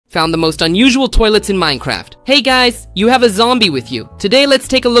Found the most unusual toilets in Minecraft. Hey guys, you have a zombie with you. Today let's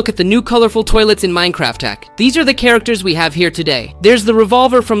take a look at the new colorful toilets in Minecraft tech. These are the characters we have here today. There's the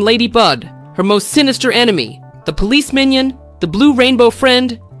revolver from Lady Bud, her most sinister enemy, the police minion, the blue rainbow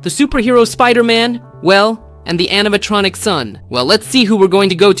friend, the superhero Spider-Man, well, and the animatronic sun. Well, let's see who we're going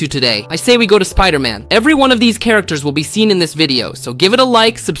to go to today. I say we go to Spider-Man. Every one of these characters will be seen in this video, so give it a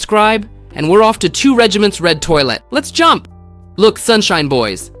like, subscribe, and we're off to 2 Regiments Red Toilet. Let's jump! Look, Sunshine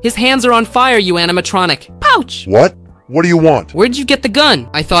Boys. His hands are on fire, you animatronic. Pouch! What? What do you want? Where'd you get the gun?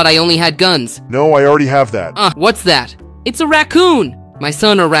 I thought I only had guns. No, I already have that. What's that? It's a raccoon! My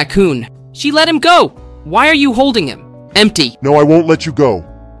son, a raccoon. She let him go! Why are you holding him? Empty. No, I won't let you go.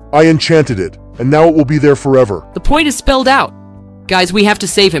 I enchanted it, and now it will be there forever. The point is spelled out. Guys, we have to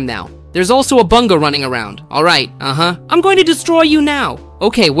save him now. There's also a bunga running around. Alright, I'm going to destroy you now.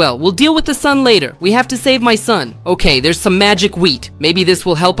 Okay, well, we'll deal with the sun later. We have to save my son. Okay, there's some magic wheat. Maybe this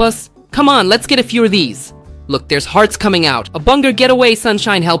will help us? Come on, let's get a few of these. Look, there's hearts coming out. A bunga, get away,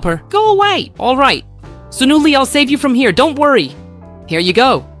 Sunshine Helper. Go away. Alright. Sunuli, I'll save you from here. Don't worry. Here you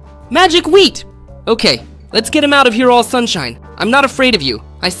go. Magic wheat. Okay, let's get him out of here, all sunshine. I'm not afraid of you.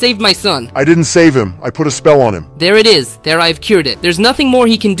 I saved my son. I didn't save him. I put a spell on him. There it is. There, I've cured it. There's nothing more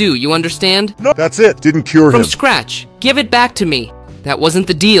he can do, you understand? No, that's it. Didn't cure him. From scratch. Give it back to me. That wasn't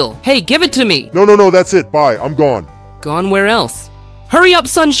the deal. Hey, give it to me. No, that's it. Bye. I'm gone. Gone where else? Hurry up,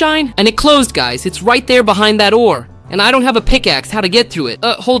 Sunshine! And it closed, guys. It's right there behind that ore. And I don't have a pickaxe. How to get through it?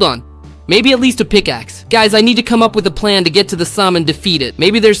 Hold on. Maybe at least a pickaxe. Guys, I need to come up with a plan to get to the Sum and defeat it.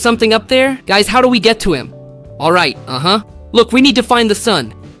 Maybe there's something up there? Guys, how do we get to him? Alright, Look, we need to find the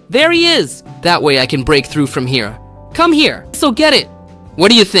sun. There he is! That way I can break through from here. Come here, so get it! What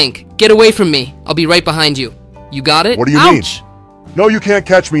do you think? Get away from me. I'll be right behind you. You got it? What do you mean? No, you can't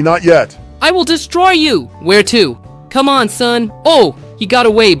catch me, not yet. I will destroy you! Where to? Come on, son. Oh, he got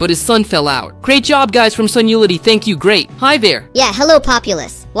away, but his son fell out. Great job, guys from Sunulity. Thank you, great. Hi there. Yeah, hello,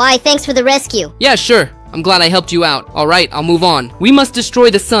 Populous. Why, thanks for the rescue. Yeah, sure. I'm glad I helped you out. Alright, I'll move on. We must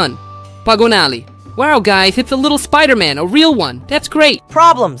destroy the sun. Pagonali. Wow, guys, it's a little Spider-Man, a real one. That's great.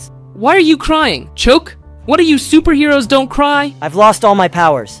 Problems. Why are you crying? Choke? What are you, superheroes don't cry? I've lost all my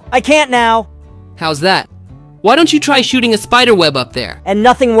powers. I can't now. How's that? Why don't you try shooting a spider web up there? And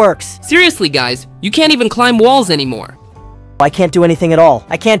nothing works. Seriously, guys, you can't even climb walls anymore. I can't do anything at all.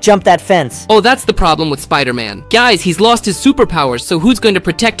 I can't jump that fence. Oh, that's the problem with Spider-Man. Guys, he's lost his superpowers, so who's going to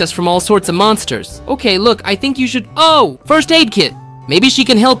protect us from all sorts of monsters? Okay, look, I think you should... Oh, first aid kit. Maybe she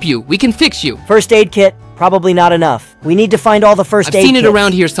can help you. We can fix you. First aid kit? Probably not enough. We need to find all the first aid kits. I've seen it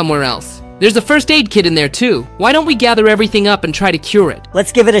around here somewhere else. There's a first aid kit in there too. Why don't we gather everything up and try to cure it?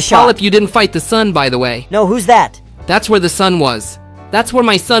 Let's give it a shot. Polyp, you didn't fight the sun, by the way. No, who's that? That's where the sun was. That's where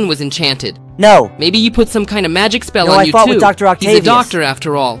my son was enchanted. No. Maybe you put some kind of magic spell no, on I you fought too. With Dr. Octavius. He's a doctor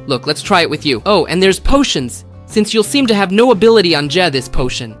after all. Look, let's try it with you. Oh, and there's potions. Since you'll seem to have no ability on this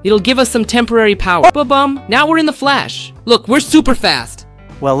potion, it'll give us some temporary power. Ba-bum, now we're in the Flash. Look, we're super fast.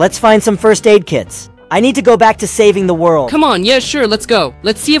 Well, let's find some first aid kits. I need to go back to saving the world. Come on, yeah, sure, let's go.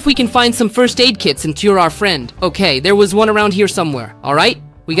 Let's see if we can find some first aid kits and cure our friend. Okay, there was one around here somewhere. Alright,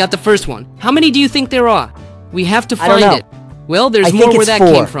 we got the first one. How many do you think there are? We have to find it. Well, there's more where that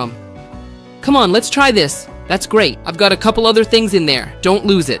came from. Come on, let's try this. That's great. I've got a couple other things in there. Don't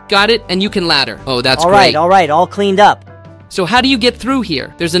lose it. Got it? And you can ladder. Oh, that's great. Alright, all cleaned up. So how do you get through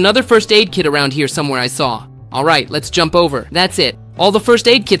here? There's another first aid kit around here somewhere I saw. Alright, let's jump over. That's it. All the first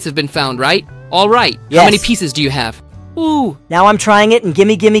aid kits have been found, right? Alright. Yes. How many pieces do you have? Ooh. Now I'm trying it and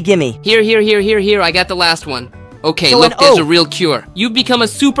gimme. Here. I got the last one. Okay, look, there's a real cure. You've become a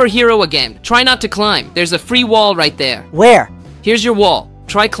superhero again. Try not to climb. There's a free wall right there. Where? Here's your wall.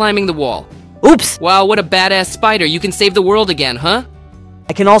 Try climbing the wall. Oops! Wow, what a badass spider. You can save the world again, huh?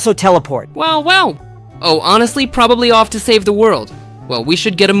 I can also teleport. Wow. Oh, honestly, probably off to save the world. Well, we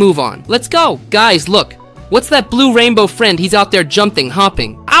should get a move on. Let's go. Guys, look. What's that blue rainbow friend? He's out there jumping,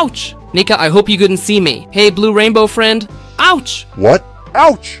 hopping. Ouch! Nika, I hope you couldn't see me. Hey, blue rainbow friend. Ouch! What?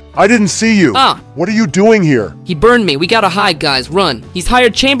 Ouch! I didn't see you. What are you doing here? He burned me. We gotta hide, guys. Run. He's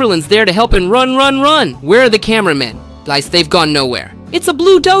hired Chamberlains there to help him run. Where are the cameramen? Guys, they've gone nowhere. It's a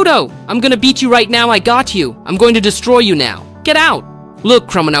blue dodo. I'm gonna beat you right now. I got you. I'm going to destroy you now. Get out. Look,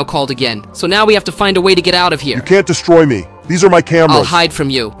 Crumanow called again. So now we have to find a way to get out of here. You can't destroy me. These are my cameras. I'll hide from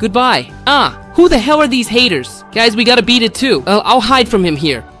you. Goodbye. Who the hell are these haters? Guys, we gotta beat it too. I'll hide from him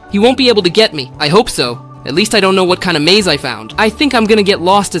here. He won't be able to get me. I hope so. At least I don't know what kind of maze I found. I think I'm gonna get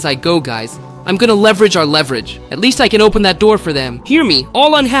lost as I go, guys. I'm gonna leverage our leverage. At least I can open that door for them. Hear me,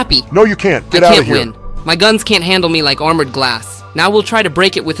 all unhappy. No, you can't. Get out of here. I can't win. My guns can't handle me like armored glass. Now we'll try to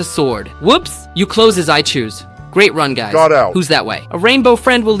break it with a sword. Whoops! You close as I choose. Great run, guys. Got out. Who's that way? A rainbow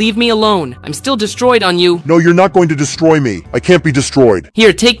friend will leave me alone. I'm still destroyed on you. No, you're not going to destroy me. I can't be destroyed.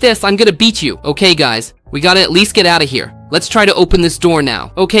 Here, take this. I'm gonna beat you. Okay, guys. We gotta at least get out of here. Let's try to open this door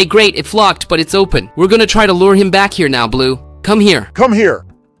now. Okay, great. It's locked, but it's open. We're gonna try to lure him back here now, Blue. Come here. Come here.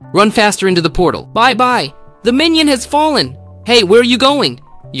 Run faster into the portal. Bye-bye. The minion has fallen. Hey, where are you going?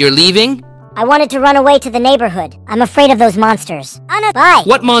 You're leaving? I wanted to run away to the neighborhood. I'm afraid of those monsters. Bye.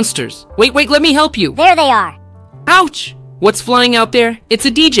 What monsters? Wait, let me help you. There they are. Ouch! What's flying out there? It's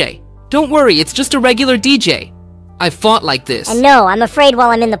a DJ. Don't worry, it's just a regular DJ. I've fought like this. And no, I'm afraid while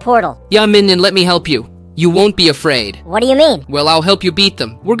I'm in the portal. Yeah, minion, let me help you. You won't be afraid. What do you mean? Well, I'll help you beat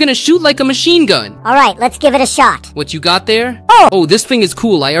them. We're gonna shoot like a machine gun. Alright, let's give it a shot. What you got there? Oh, this thing is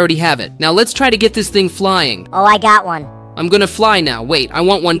cool. I already have it. Now let's try to get this thing flying. Oh, I got one. I'm gonna fly now. Wait, I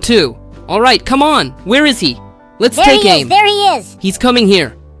want one too. Alright, come on. Where is he? Let's There take he aim. is, there he is. He's coming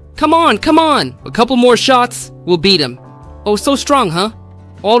here. Come on, come on. A couple more shots. We'll beat him. Oh, so strong, huh?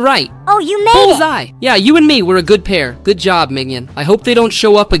 Alright. Oh, you made it. Bullseye! Yeah, you and me, we're a good pair. Good job, minion. I hope they don't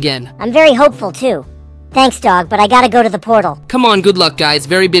show up again. I'm very hopeful, too. Thanks, dog, but I gotta go to the portal. Come on, good luck, guys.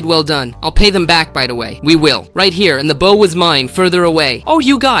 Very bid well done. I'll pay them back, by the way. We will. Right here, and the bow was mine, further away. Oh,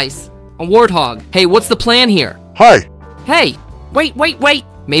 you guys. A warthog. Hey, what's the plan here? Hi. Hey! Wait.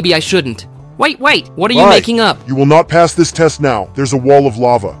 Maybe I shouldn't. Wait. What are you Hi. making up? You will not pass this test now. There's a wall of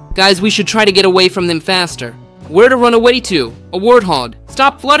lava. Guys, we should try to get away from them faster. Where to run away to? A warthog.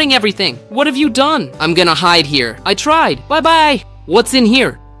 Stop flooding everything. What have you done? I'm gonna hide here. I tried. Bye-bye. What's in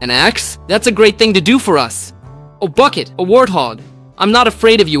here? An axe? That's a great thing to do for us. A bucket. A warthog. I'm not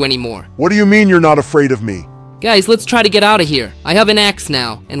afraid of you anymore. What do you mean you're not afraid of me? Guys, let's try to get out of here. I have an axe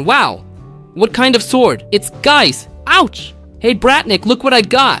now. And wow. What kind of sword? It's... Guys! Ouch! Hey, Bratnik, look what I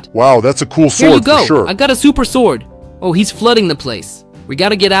got. Wow, that's a cool Here sword you go. for sure. I got a super sword. Oh, he's flooding the place. We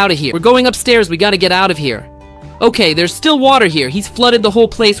gotta get out of here. We're going upstairs. We gotta get out of here. Okay, there's still water here. He's flooded the whole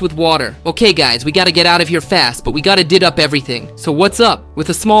place with water. Okay, guys, we gotta get out of here fast, but we gotta did up everything. So what's up? With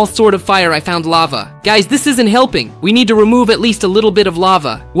a small sword of fire, I found lava. Guys, this isn't helping. We need to remove at least a little bit of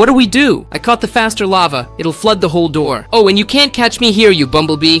lava. What do we do? I caught the faster lava. It'll flood the whole door. Oh, and you can't catch me here, you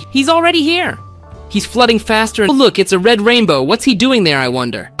bumblebee. He's already here. He's flooding faster. Oh, look, it's a red rainbow. What's he doing there, I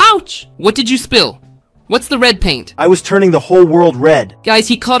wonder? Ouch! What did you spill? What's the red paint? I was turning the whole world red. Guys,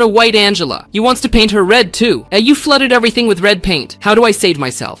 he caught a white Angela. He wants to paint her red, too. You flooded everything with red paint. How do I save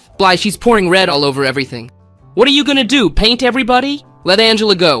myself? Bly, she's pouring red all over everything. What are you gonna do, paint everybody? Let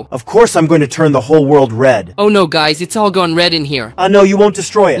Angela go. Of course I'm going to turn the whole world red. Oh no, guys, it's all gone red in here. No, you won't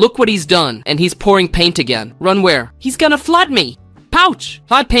destroy it. Look what he's done. And he's pouring paint again. Run where? He's gonna flood me. Pouch!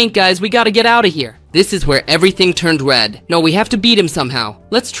 Hot paint, guys, we gotta get out of here. This is where everything turned red. No, we have to beat him somehow.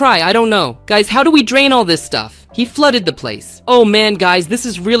 Let's try, I don't know. Guys, how do we drain all this stuff? He flooded the place. Oh man, guys, this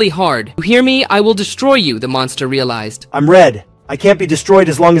is really hard. You hear me? I will destroy you, the monster realized. I'm red. I can't be destroyed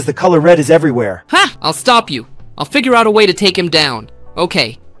as long as the color red is everywhere. Ha! I'll stop you. I'll figure out a way to take him down.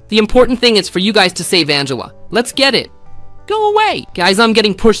 Okay, the important thing is for you guys to save Angela. Let's get it. Go away! Guys, I'm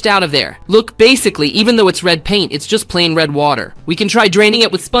getting pushed out of there. Look, basically, even though it's red paint, it's just plain red water. We can try draining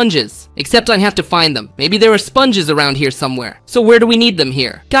it with sponges. Except I have to find them. Maybe there are sponges around here somewhere. So where do we need them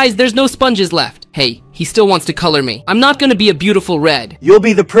here? Guys, there's no sponges left. Hey, he still wants to color me. I'm not gonna be a beautiful red. You'll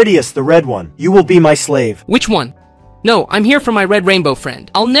be the prettiest, the red one. You will be my slave. Which one? No, I'm here for my red rainbow friend.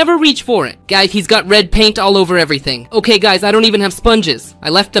 I'll never reach for it. Guys, he's got red paint all over everything. Okay, guys, I don't even have sponges. I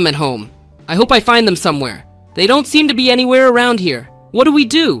left them at home. I hope I find them somewhere. They don't seem to be anywhere around here. What do we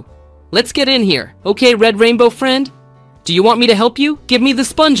do? Let's get in here. Okay, red rainbow friend? Do you want me to help you? Give me the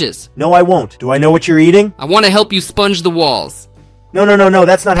sponges. No, I won't. Do I know what you're eating? I want to help you sponge the walls. No,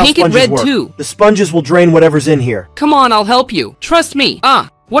 that's not how Paint it sponges red work. too. The sponges will drain whatever's in here. Come on, I'll help you. Trust me.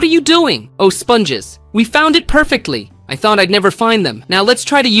 What are you doing? Oh, sponges. We found it perfectly. I thought I'd never find them. Now let's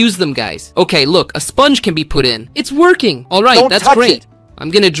try to use them, guys. Okay, look, a sponge can be put in. It's working. All right, that's touch great. it. I'm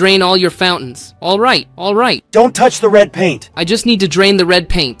gonna drain all your fountains. All right. Don't touch the red paint. I just need to drain the red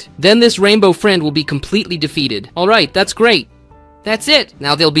paint. Then this rainbow friend will be completely defeated. All right, that's great. That's it.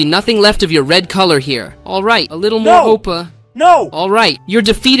 Now there'll be nothing left of your red color here. All right, a little more hope. No! All right, you're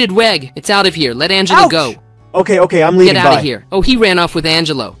defeated, Weg. It's out of here. Let Angela Ouch! go. Okay, I'm leaving. Get out of here. Oh, he ran off with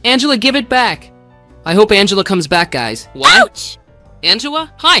Angelo. Angela, give it back. I hope Angela comes back, guys. What? Ouch!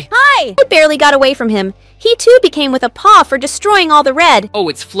 Angela? Hi. Hi! I barely got away from him. He too became with a paw for destroying all the red. Oh,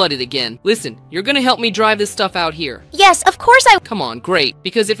 it's flooded again. Listen, you're gonna help me drive this stuff out here. Yes, of course I... Come on, great.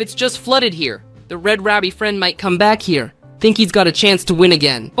 Because if it's just flooded here, the red rabby friend might come back here. Think he's got a chance to win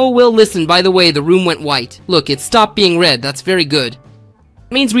again. Oh, well, listen, by the way, the room went white. Look, it stopped being red. That's very good.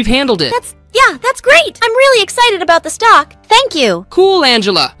 Means we've handled it. That's great. I'm really excited about the stock. Thank you. Cool,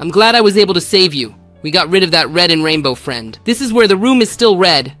 Angela. I'm glad I was able to save you. We got rid of that red and rainbow friend. This is where the room is still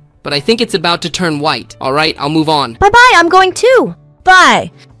red, but I think it's about to turn white. Alright, I'll move on. Bye-bye, I'm going too.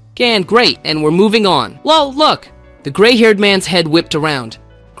 Bye. And great, and we're moving on. Well, look! The gray-haired man's head whipped around.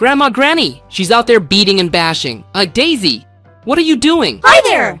 Grandma Granny! She's out there beating and bashing. Daisy! What are you doing? Hi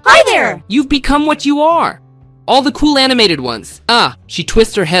there! Hi there! You've become what you are! All the cool animated ones. She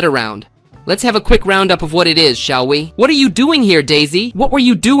twists her head around. Let's have a quick roundup of what it is, shall we? What are you doing here, Daisy? What were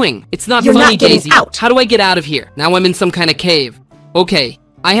you doing? It's not You're funny, not getting Daisy. out. How do I get out of here? Now I'm in some kind of cave. Okay,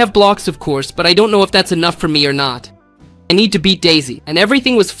 I have blocks, of course, but I don't know if that's enough for me or not. I need to beat Daisy, and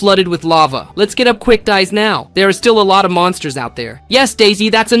everything was flooded with lava. Let's get up quick, guys, now. There are still a lot of monsters out there. Yes, Daisy,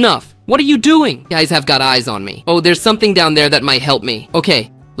 that's enough. What are you doing? Guys have got eyes on me. Oh, there's something down there that might help me. Okay,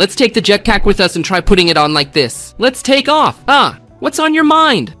 let's take the jetpack with us and try putting it on like this. Let's take off. What's on your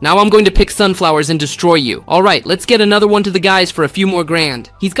mind? Now I'm going to pick sunflowers and destroy you. Alright, let's get another one to the guys for a few more grand.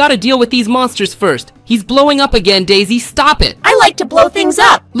 He's gotta deal with these monsters first. He's blowing up again, Daisy. Stop it! I like to blow things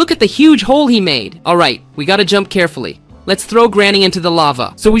up. Look at the huge hole he made. Alright, we gotta jump carefully. Let's throw Granny into the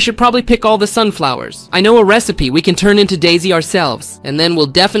lava. So we should probably pick all the sunflowers. I know a recipe we can turn into Daisy ourselves, and then we'll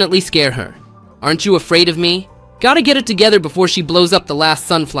definitely scare her. Aren't you afraid of me? Gotta get it together before she blows up the last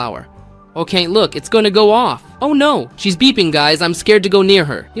sunflower. Okay, look, it's gonna go off. Oh no, she's beeping, guys. I'm scared to go near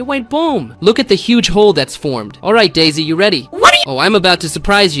her. It went boom. Look at the huge hole that's formed. Alright, Daisy, you ready? What are you— Oh, I'm about to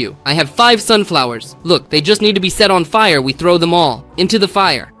surprise you. I have 5 sunflowers. Look, they just need to be set on fire. We throw them all into the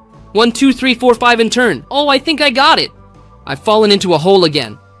fire. 1, 2, 3, 4, 5, and turn. Oh, I think I got it. I've fallen into a hole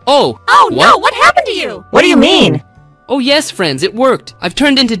again. Oh! Oh what? no, what happened to you? What do you mean? Oh yes, friends, it worked. I've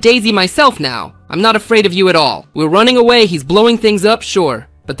turned into Daisy myself now. I'm not afraid of you at all. We're running away. He's blowing things up, sure.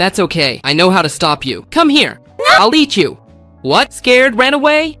 But that's okay. I know how to stop you. Come here. No. I'll eat you. What? Scared? Ran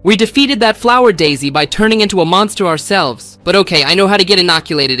away? We defeated that flower Daisy by turning into a monster ourselves. But okay, I know how to get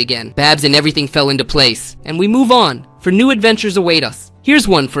inoculated again. Babs and everything fell into place. And we move on, for new adventures await us. Here's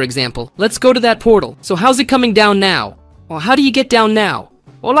one, for example. Let's go to that portal. So how's it coming down now? Well, how do you get down now?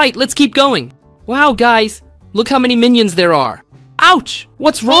 Alright, let's keep going. Wow, guys. Look how many minions there are. Ouch!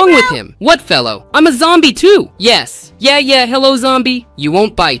 What's wrong with him? What fellow? I'm a zombie too! Yes. Yeah, hello zombie. You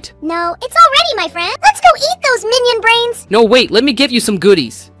won't bite. No, it's already, my friend. Let's go eat those minion brains. No, wait, let me get you some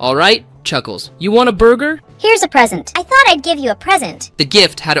goodies. Alright? Chuckles. You want a burger? Here's a present. I thought I'd give you a present. The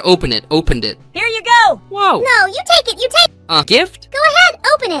gift had to opened it. Here you go. Whoa! No, you take it. Gift? Go ahead,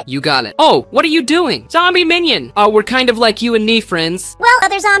 open it. You got it. Oh, what are you doing? Zombie minion! We're kind of like you and me, friends. Well,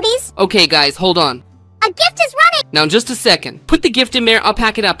 other zombies, Okay, guys, hold on. a gift is running. Now, just a second. Put the gift in there, I'll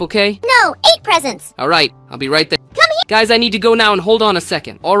pack it up, okay? No, 8 presents. Alright, I'll be right there. Come here. Guys, I need to go now and hold on a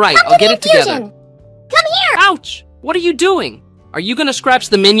second. Alright, Come I'll to get the it together. infusion. Come here. Ouch! What are you doing? Are you gonna scratch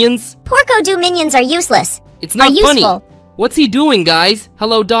the minions? Porco do minions are useless. It's not Are funny. useful. What's he doing, guys?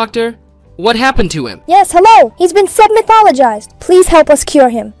 Hello, doctor? What happened to him? Yes, hello. He's been mythologized. Please help us cure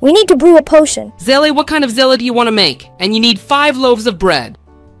him. We need to brew a potion. Zelle, what kind of zelle do you want to make? And you need 5 loaves of bread.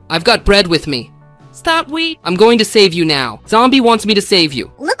 I've got bread with me. Stop, wait. I'm going to save you now. Zombie wants me to save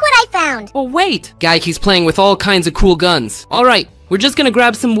you. Look what I found. Oh, wait. Guy keeps playing with all kinds of cool guns. Alright, we're just gonna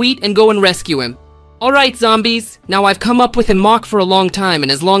grab some wheat and go and rescue him. Alright, zombies. Now I've come up with a mock for a long time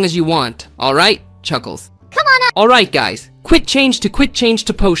and as long as you want. Alright? Chuckles. Come on up. Alright, guys. Quick change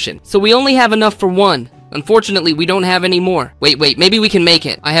to potion. So we only have enough for 1. Unfortunately, we don't have any more. Wait, maybe we can make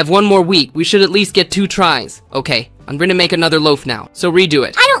it. I have 1 more wheat. We should at least get 2 tries. Okay, I'm gonna make another loaf now. So redo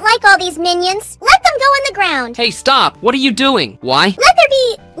it. I don't like all these minions. Let them go in the ground. Hey, stop! What are you doing? Why? Let there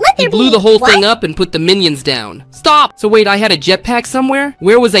be. He blew the whole thing up and put the minions down. Stop! So wait, I had a jetpack somewhere?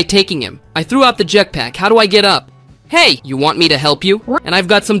 Where was I taking him? I threw out the jetpack. How do I get up? Hey, you want me to help you? What? And I've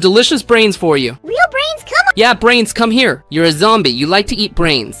got some delicious brains for you. Real brains, come on. Yeah, brains, come here. You're a zombie. You like to eat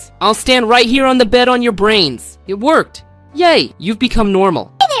brains. I'll stand right here on the bed on your brains. It worked. Yay, you've become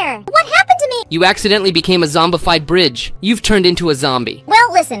normal. Hey there. What happened to me? You accidentally became a zombified bridge. You've turned into a zombie.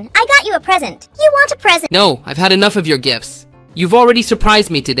 Well, listen. I got you a present. You want a present? No, I've had enough of your gifts. You've already surprised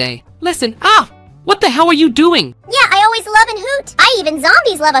me today. Listen, what the hell are you doing? Yeah, I always love and hoot. Even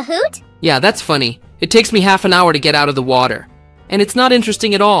zombies love a hoot. Yeah, that's funny. It takes me half an hour to get out of the water. And it's not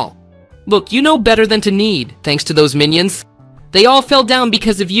interesting at all. Look, you know better than to need, thanks to those minions. They all fell down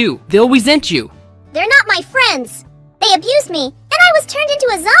because of you. They'll resent you. They're not my friends. They abused me, and I was turned into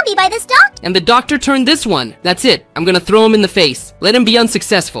a zombie by this doctor. And the doctor turned this one. That's it. I'm gonna throw him in the face. Let him be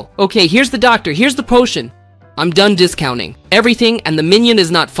unsuccessful. Okay, here's the doctor. Here's the potion. I'm done discounting everything, and the minion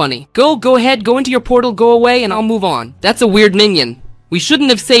is not funny. Go ahead, go into your portal, go away, and I'll move on. That's a weird minion. We shouldn't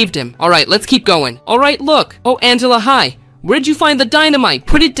have saved him. Alright, let's keep going. Alright, look. Oh, Angela, hi. Where'd you find the dynamite?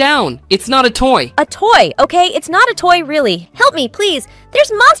 Put it down. It's not a toy. A toy, okay? It's not a toy, really. Help me, please.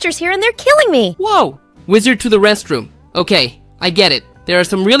 There's monsters here and they're killing me. Whoa! Wizard to the restroom. Okay, I get it. There are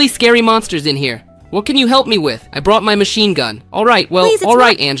some really scary monsters in here. What can you help me with? I brought my machine gun. Alright, well, Please,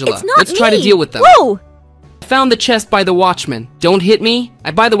 alright, Angela. It's not Let's try to me. deal with them. Whoa! I found the chest by the watchman. Don't hit me.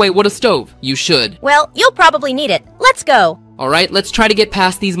 By the way, what a stove. You should. Well, you'll probably need it. Let's go. Alright, let's try to get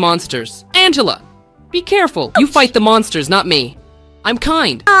past these monsters. Angela! Be careful. You fight the monsters, not me. I'm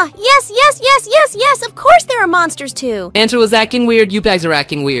kind. Yes, of course there are monsters too. Angela's acting weird, you guys are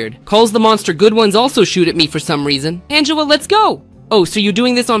acting weird. Calls the monster good ones also shoot at me for some reason. Angela, let's go! Oh, so you're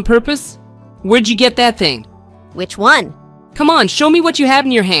doing this on purpose? Where'd you get that thing? Which one? Come on, show me what you have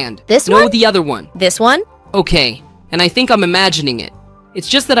in your hand. This No, one? the other one. This one? Okay, and I think I'm imagining it. It's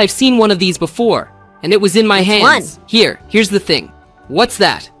just that I've seen one of these before, and it was in my hands. one? Here's the thing. What's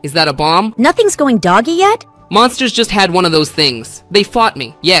that? Is that a bomb? Nothing's going doggy yet? Monsters just had one of those things. They fought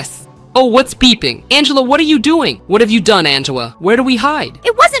me. Yes. Oh, what's beeping? Angela, what are you doing? What have you done, Angela? Where do we hide?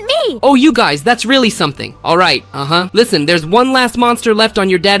 It wasn't me! Oh, you guys, that's really something. Alright, Listen, there's one last monster left on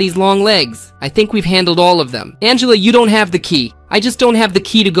your daddy's long legs. I think we've handled all of them. Angela, you don't have the key. I just don't have the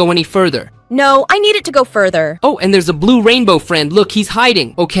key to go any further. No, I need it to go further. Oh, and there's a blue rainbow friend. Look, he's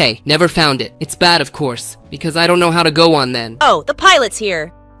hiding. Okay, never found it. It's bad, of course, because I don't know how to go on then. Oh, the pilot's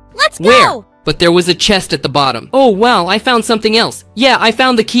here. Let's go! Where? But there was a chest at the bottom. Oh, well, I found something else. Yeah, I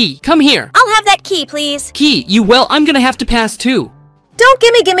found the key. Come here. I'll have that key, please. Key? I'm gonna have to pass too. Don't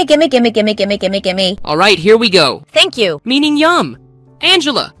gimme. Alright, here we go. Thank you. Meaning yum.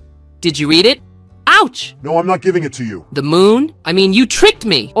 Angela, did you read it? Ouch! No, I'm not giving it to you. The moon? I mean, you tricked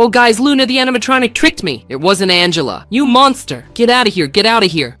me! Oh guys, Luna the animatronic tricked me! It wasn't Angela. You monster! Get out of here, get out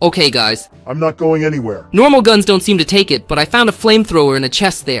of here! Okay guys. I'm not going anywhere. Normal guns don't seem to take it, but I found a flamethrower in a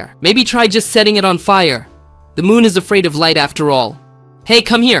chest there. Maybe try just setting it on fire. The moon is afraid of light after all. Hey,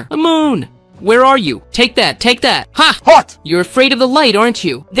 come here! A moon! Where are you? Take that, take that! Ha! Hot! You're afraid of the light, aren't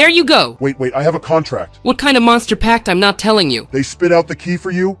you? There you go! Wait, I have a contract. What kind of monster pact I'm not telling you? They spit out the key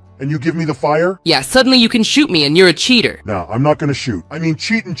for you, and you give me the fire? Yeah, suddenly you can shoot me and you're a cheater. No, I'm not gonna shoot. I mean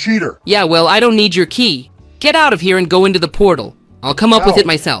cheat and cheater. Yeah, well, I don't need your key. Get out of here and go into the portal. I'll come up with it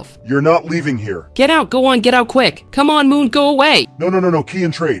myself. You're not leaving here. Get out, go on, get out quick. Come on, Moon, go away. No, key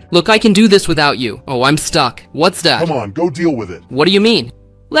and trade. Look, I can do this without you. Oh, I'm stuck. What's that? Come on, go deal with it. What do you mean?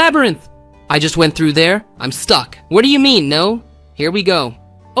 Labyrinth. I just went through there. I'm stuck. What do you mean, no? Here we go.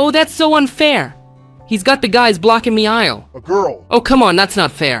 Oh, that's so unfair. He's got the guys blocking me aisle. A girl. Oh, come on, that's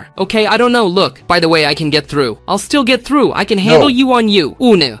not fair. Okay, I don't know, look. By the way, I can get through. I'll still get through. I can handle you on you.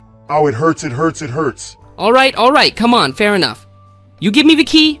 Una. Oh, it hurts, it hurts, it hurts. Alright, come on, fair enough. You give me the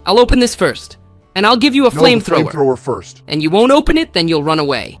key, I'll open this first. And I'll give you a flamethrower. Flamethrower first. And you won't open it, then you'll run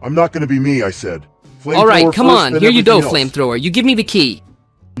away. I'm not gonna be me, I said. Alright, come on, here you go, everything else. flamethrower. You give me the key.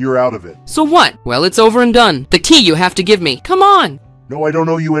 You're out of it. So what? Well, it's over and done. The key you have to give me. Come on! No, I don't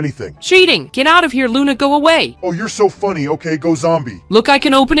owe you anything. Cheating! Get out of here, Luna, go away! Oh, you're so funny. Okay, go zombie. Look, I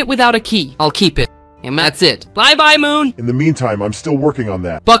can open it without a key. I'll keep it. And that's it. Bye-bye, Moon! In the meantime, I'm still working on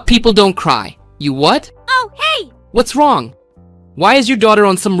that. Buck people don't cry. You what? Oh, hey! What's wrong? Why is your daughter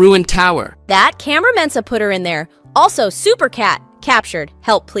on some ruined tower? That camera Mensa put her in there. Also, Super Cat. Captured.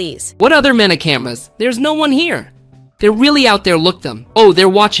 Help, please. What other Mena cameras? There's no one here. They're really out there, look them. Oh, they're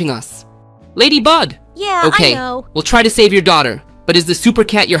watching us. Lady Bud! Yeah, okay, I know. We'll try to save your daughter. But is the Super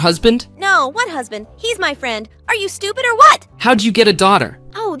Cat your husband? No, what husband? He's my friend. Are you stupid or what? How'd you get a daughter?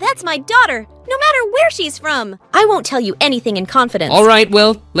 Oh, that's my daughter. No matter where she's from. I won't tell you anything in confidence. Alright,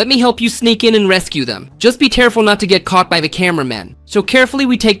 well, let me help you sneak in and rescue them. Just be careful not to get caught by the cameramen. So carefully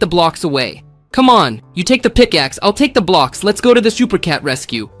we take the blocks away. Come on, you take the pickaxe, I'll take the blocks. Let's go to the Super Cat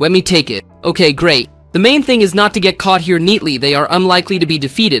rescue. Let me take it. Okay, great. The main thing is not to get caught here neatly. They are unlikely to be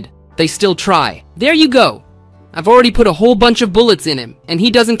defeated. They still try. There you go. I've already put a whole bunch of bullets in him, and he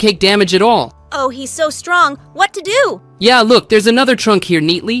doesn't take damage at all. Oh, he's so strong. What to do? Yeah, look, there's another trunk here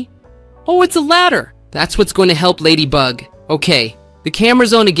neatly. Oh, it's a ladder. That's what's going to help Ladybug. Okay, the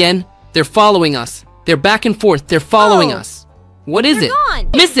camera's on again. They're following us. They're back and forth. They're following us. What is They're it?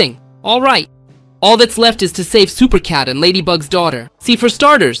 gone. Missing. All right. All that's left is to save Super Cat and Ladybug's daughter. See, for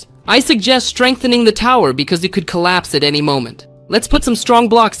starters, I suggest strengthening the tower because it could collapse at any moment. Let's put some strong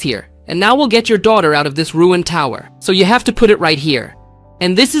blocks here. And now we'll get your daughter out of this ruined tower. So you have to put it right here.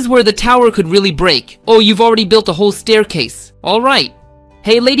 And this is where the tower could really break. Oh, you've already built a whole staircase. Alright.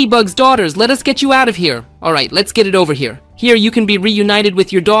 Hey, Ladybug's daughters, let us get you out of here. Alright, let's get it over here. Here, you can be reunited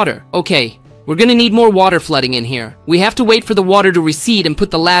with your daughter. Okay, we're gonna need more water flooding in here. We have to wait for the water to recede and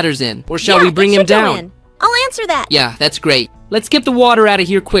put the ladders in. Or shall we bring him down? I'll answer that. Yeah, that's great. Let's get the water out of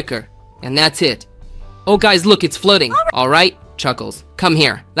here quicker. And that's it. Oh guys, look, it's flooding. Alright, Chuckles, come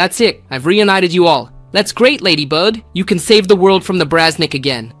here. That's it, I've reunited you all. That's great, Ladybug. You can save the world from the Brasnik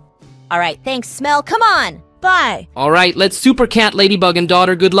again. Alright, thanks, Smell. Come on. Bye. Alright, let's Super Cat, Ladybug, and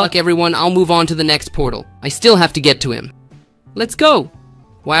Daughter. Good luck, everyone. I'll move on to the next portal. I still have to get to him. Let's go.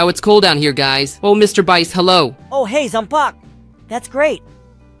 Wow, it's cold down here, guys. Oh, Mr. Bice, hello. Oh, hey, Zumpak. That's great.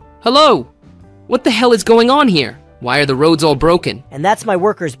 Hello. What the hell is going on here? Why are the roads all broken? And that's my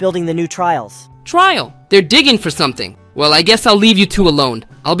workers building the new trials. Trial. They're digging for something. Well, I guess I'll leave you two alone.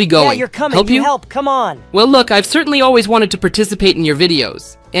 I'll be going. Yeah, you're coming. Help you? Help, come on. Well, look, I've certainly always wanted to participate in your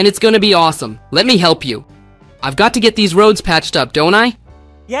videos, and it's gonna be awesome. Let me help you. I've got to get these roads patched up, don't I?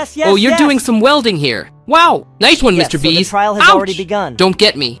 Yes, yes, Oh, you're yes. doing some welding here. Wow, nice one, Yes, Mr. so the Bees. trial has Ouch! already begun. Don't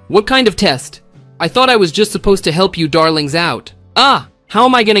get me. What kind of test? I thought I was just supposed to help you darlings out. Ah, how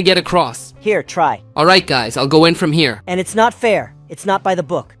am I gonna get across? Here, try. Alright guys, I'll go in from here. And it's not fair. It's not by the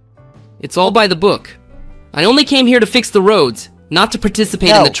book. It's all by the book. I only came here to fix the roads, not to participate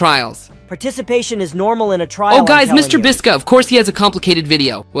in No. the trials. Participation is normal in a trial. Oh guys, I'm telling Mr. you. Biska, of course he has a complicated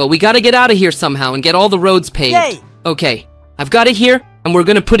video. Well, we gotta get out of here somehow and get all the roads paved. Yay! Okay, I've got it here, and we're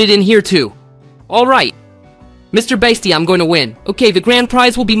gonna put it in here too. Alright. Mr. Basty, I'm going to win. Okay, the grand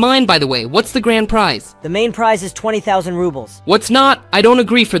prize will be mine, by the way. What's the grand prize? The main prize is 20,000 rubles. What's not? I don't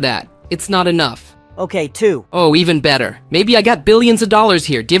agree for that. It's not enough. Okay, 2. Oh, even better. Maybe I got billions of dollars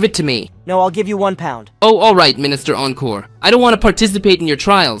here. Give it to me. No, I'll give you £1. Oh, alright, Minister Encore. I don't want to participate in your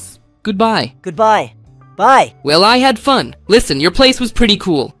trials. Goodbye. Goodbye. Bye. Well, I had fun. Listen, your place was pretty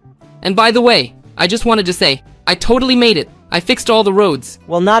cool. And by the way, I just wanted to say, I totally made it. I fixed all the roads.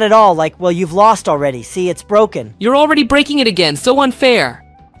 Well, not at all. Well, you've lost already. See, it's broken. You're already breaking it again. So unfair.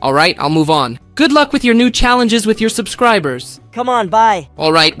 Alright, I'll move on. Good luck with your new challenges with your subscribers. Come on, bye.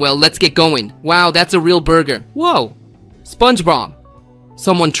 Alright, well, let's get going. Wow, that's a real burger. Whoa. SpongeBob.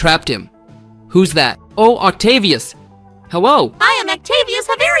 Someone trapped him. Who's that? Oh, Octavius. Hello. I am Octavius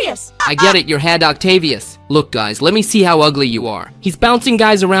Haverius. I get it, you're Head Octavius. Look, guys, let me see how ugly you are. He's bouncing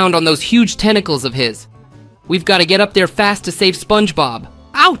guys around on those huge tentacles of his. We've got to get up there fast to save SpongeBob.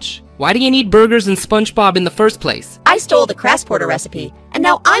 Ouch! Why do you need burgers and SpongeBob in the first place? I stole the Crassporter recipe, and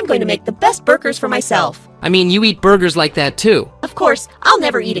now I'm going to make the best burgers for myself. I mean, you eat burgers like that too. Of course, I'll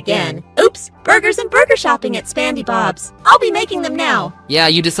never eat again. Oops, burgers and burger shopping at Spandy Bob's. I'll be making them now. Yeah,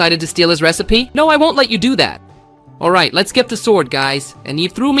 you decided to steal his recipe? No, I won't let you do that. Alright, let's get the sword, guys. And you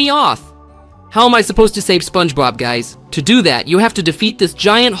threw me off. How am I supposed to save SpongeBob, guys? To do that, you have to defeat this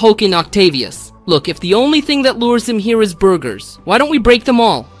giant hulking Octavius. Look, if the only thing that lures him here is burgers, why don't we break them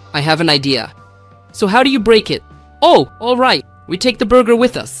all? I have an idea. So how do you break it? Oh, alright. We take the burger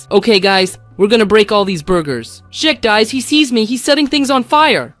with us. Okay, guys, we're gonna break all these burgers. Shit, guys, he sees me. He's setting things on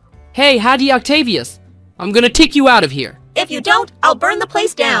fire. Hey, Hadi Octavius. I'm gonna kick you out of here. If you don't, I'll burn the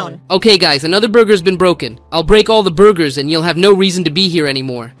place down. Okay, guys, another burger's been broken. I'll break all the burgers and you'll have no reason to be here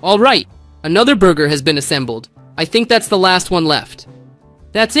anymore. Alright, another burger has been assembled. I think that's the last one left.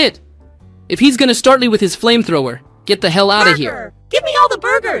 That's it. If he's gonna start me with his flamethrower, get the hell out of here. Give me all the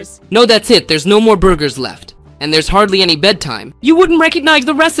burgers. No, that's it. There's no more burgers left. And there's hardly any bedtime. You wouldn't recognize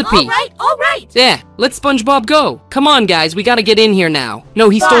the recipe. All right. Yeah, let SpongeBob go. Come on, guys, we gotta get in here now. No,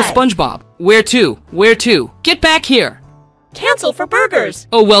 he stole Bye. SpongeBob. Where to? Where to? Get back here. Cancel for burgers.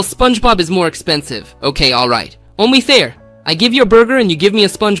 Oh, well, SpongeBob is more expensive. Okay, alright. Only fair. I give you a burger and you give me a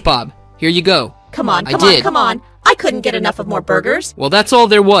SpongeBob. Here you go. Come on, I did. come on. I couldn't get enough of more burgers. Well, that's all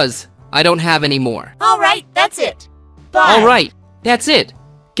there was. I don't have any more. All right, that's it. Bye. Alright, that's it.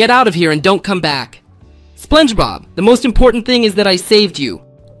 Get out of here and don't come back. SpongeBob, the most important thing is that I saved you.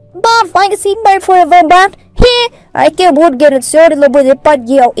 Bob, like a seat by forever, but here, I can would get it sorted with the pot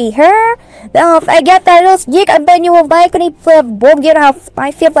you eat her. If I get that else, Jig, I bet you will like it for Bob get off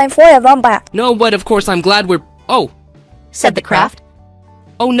my fifth line forever, but. No, but of course I'm glad we're... Oh, Said the craft.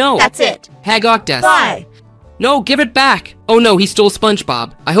 oh no. That's it. Hagokdas. Bye. No, give it back. Oh no, he stole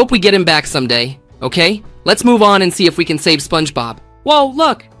SpongeBob. I hope we get him back someday. Okay? Let's move on and see if we can save SpongeBob. Whoa,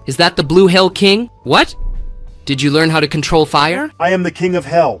 look. Is that the Blue Hell King? What? Did you learn how to control fire? I am the king of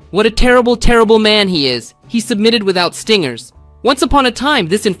hell. What a terrible, terrible man he is. He submitted without stingers. Once upon a time,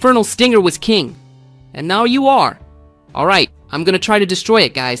 this infernal stinger was king. And now you are. Alright, I'm gonna try to destroy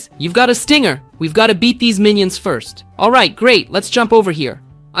it, guys. You've got a stinger. We've gotta beat these minions first. Alright, great. Let's jump over here.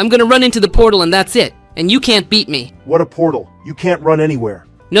 I'm gonna run into the portal and that's it. And you can't beat me. What a portal. You can't run anywhere.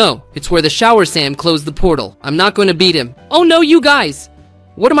 No, it's where the Shower Sam closed the portal. I'm not going to beat him. Oh no, you guys!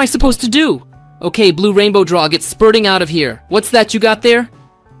 What am I supposed to do? Okay, Blue Rainbow Draw, get spurting out of here. What's that you got there?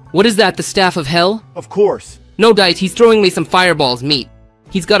 What is that, the Staff of Hell? Of course. No, guys, he's throwing me some fireballs, meat.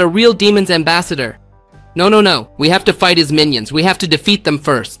 He's got a real demon's ambassador. No, no, no. We have to fight his minions. We have to defeat them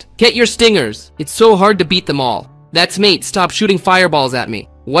first. Get your stingers. It's so hard to beat them all. That's mate. Stop shooting fireballs at me.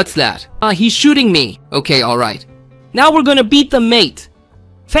 What's that? He's shooting me. Okay, alright. Now we're gonna beat them, mate.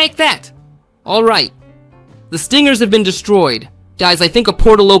 Fake that. Alright. The stingers have been destroyed. Guys, I think a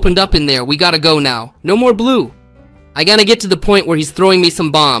portal opened up in there. We gotta go now. No more blue. I gotta get to the point where he's throwing me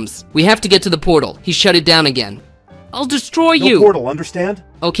some bombs. We have to get to the portal. He shut it down again. I'll destroy you. No portal, understand?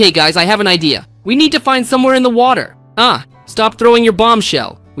 Okay, guys, I have an idea. We need to find somewhere in the water. Stop throwing your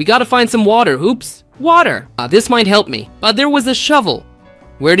bombshell. We gotta find some water. Oops. Water. This might help me. There was a shovel.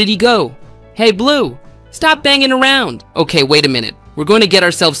 Where did he go? Hey, Blue. Stop banging around. Okay, wait a minute. We're going to get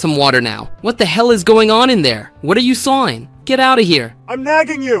ourselves some water now. What the hell is going on in there? What are you sawing? Get out of here. I'm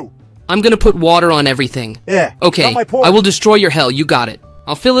nagging you. I'm gonna put water on everything. Yeah. Okay, not my point. I will destroy your hell. You got it.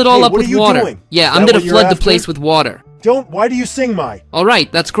 I'll fill it all up what with are you water. doing? Yeah, Is I'm that gonna what you're flood the after? place with water. Why do you sing my?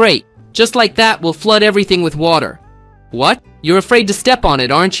 Alright, that's great. Just like that, we'll flood everything with water. What? You're afraid to step on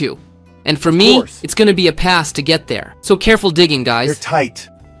it, aren't you? And for me, course. it's gonna be a pass to get there. So careful digging, guys. You're tight.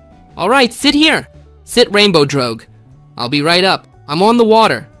 Alright, sit here. Sit, Rainbow Drogue. I'll be right up. I'm on the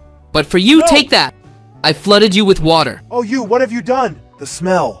water. But for you, No! take that. I flooded you with water. Oh, what have you done? The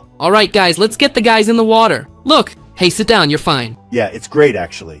smell. Alright, guys, let's get the guys in the water. Look. Hey, sit down, you're fine. Yeah, it's great,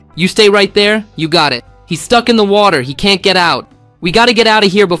 actually. You stay right there. You got it. He's stuck in the water. He can't get out. We gotta get out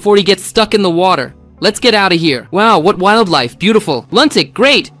of here before he gets stuck in the water. Let's get out of here. Wow, what wildlife. Beautiful. Luntic,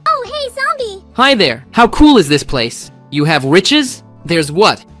 great. Oh, hey, zombie! Hi there. How cool is this place? You have riches? There's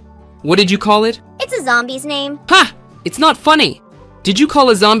what? What did you call it? It's a zombie's name. Ha! It's not funny. Did you call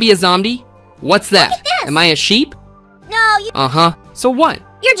a zombie a zombie? What's that? Look at this. Am I a sheep? No, Uh-huh. So what?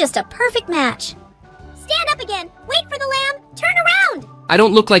 you're just a perfect match. Stand up again. Wait for the lamb. Turn around. I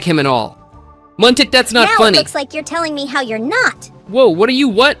don't look like him at all. Muntic, that's not now funny. it looks like you're telling me how you're not. Whoa, what are you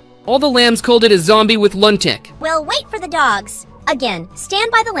what? All the lambs called it a zombie with Luntic. Well, wait for the dogs. Again, stand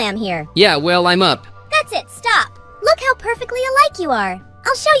by the lamb here. Yeah, well, I'm up. That's it, stop. Look how perfectly alike you are.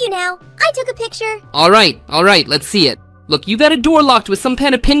 I'll show you now. I took a picture. Alright, let's see it. Look, you got a door locked with some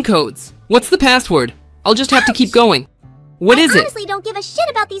kind of pin codes. What's the password? I'll just have to keep going. What is I it? honestly don't give a shit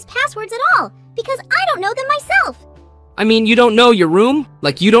about these passwords at all, because I don't know them myself. I mean, you don't know your room?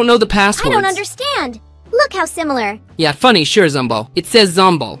 Like, you don't know the passwords. I don't understand. Look how similar. Yeah, funny, sure, Zumbo. It says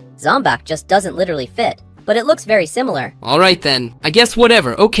Zombo. Zombak just doesn't literally fit, but it looks very similar. Alright then. I guess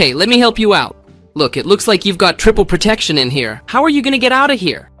whatever. Okay, let me help you out. Look, it looks like you've got triple protection in here. How are you gonna get out of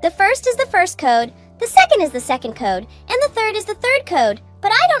here? The first is the first code, the second is the second code, and the third is the third code.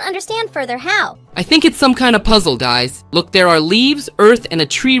 But I don't understand further how. I think it's some kind of puzzle, guys. Look, there are leaves, earth, and a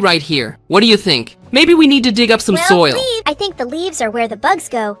tree right here. What do you think? Maybe we need to dig up some soil. I think the leaves are where the bugs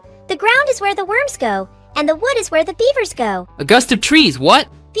go, the ground is where the worms go, and the wood is where the beavers go. A gust of trees, what?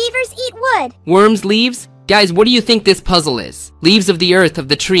 Beavers eat wood. Worms, leaves? Guys, what do you think this puzzle is? Leaves of the earth of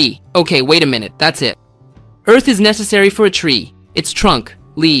the tree. Okay, wait a minute, that's it. Earth is necessary for a tree. Its trunk,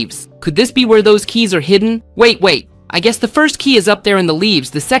 leaves. Could this be where those keys are hidden? Wait. I guess the first key is up there in the leaves,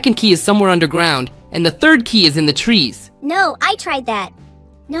 the second key is somewhere underground, and the third key is in the trees. No, I tried that.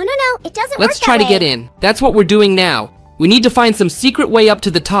 No, it doesn't work Let's try to get in. That's what we're doing now. We need to find some secret way up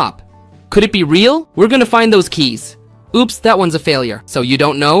to the top. Could it be real? We're gonna find those keys. Oops, that one's a failure. So you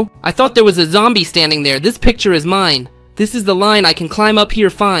don't know? I thought there was a zombie standing there. This picture is mine. This is the line. I can climb up here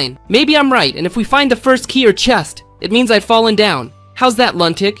fine. Maybe I'm right, and if we find the first key or chest, it means I've fallen down. How's that,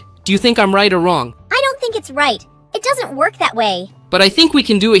 Luntic? Do you think I'm right or wrong? I don't think it's right. It doesn't work that way. But I think we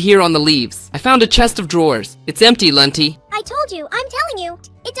can do it here on the leaves. I found a chest of drawers. It's empty, Lunty. I told you, I'm telling you,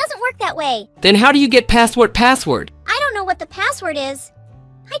 it doesn't work that way. Then how do you get past what password? I don't know what the password is.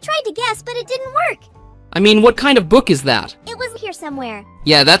 I tried to guess, but it didn't work. I mean, what kind of book is that? It was here somewhere.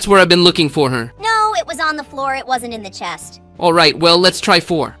 Yeah, that's where I've been looking for her. No, it was on the floor. It wasn't in the chest. Alright, well, let's try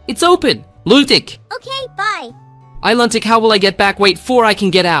 4. It's open! Luntic! Okay, bye. Luntic, how will I get back? Wait, 4 I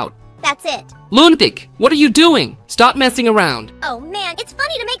can get out. That's it. Luntic, what are you doing? Stop messing around. Oh man, it's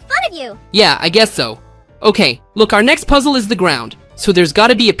funny to make fun of you. Yeah, I guess so. Okay, look, our next puzzle is the ground. So there's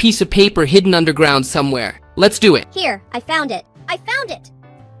gotta be a piece of paper hidden underground somewhere. Let's do it. Here, I found it. I found it.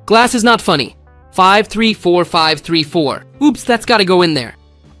 Glass is not funny. 534-534. Oops, that's gotta go in there.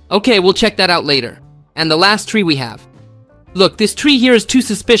 Okay, we'll check that out later. And the last tree we have. Look, this tree here is too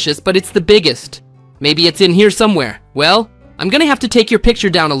suspicious, but it's the biggest. Maybe it's in here somewhere. Well, I'm gonna have to take your picture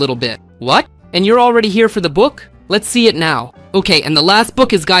down a little bit. What? And you're already here for the book? Let's see it now. Okay, and the last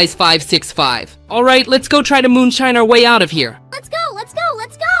book is Guys 565. Alright, let's go try to moonshine our way out of here. Let's go, let's go,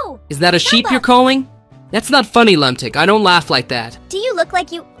 let's go. Is that a sheep Papa. you're calling? That's not funny, Lumtic. I don't laugh like that. Do you look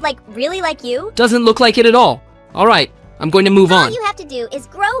like you, really like you? Doesn't look like it at all. Alright, I'm going to move All on. you have to do is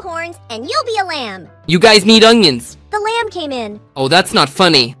grow horns and you'll be a lamb. You guys need onions. The lamb came in. Oh, that's not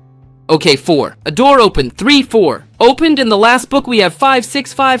funny. Okay, 4. A door opened. 3, 4. Opened. In the last book we have 5,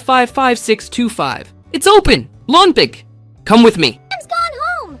 6, 5, 5, 5, 6, 2, 5. It's open. Lonpik. Come with me. Lamb's gone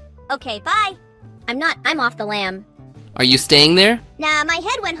home. Okay, bye. I'm off the lamb. Are you staying there? Nah, my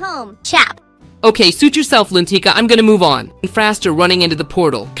head went home. Chap. Okay, suit yourself, Luntika. I'm gonna move on. Faster running into the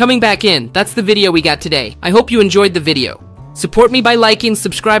portal. Coming back in. That's the video we got today. I hope you enjoyed the video. Support me by liking,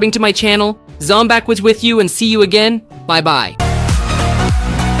 subscribing to my channel. Zombak was with you and see you again. Bye-bye.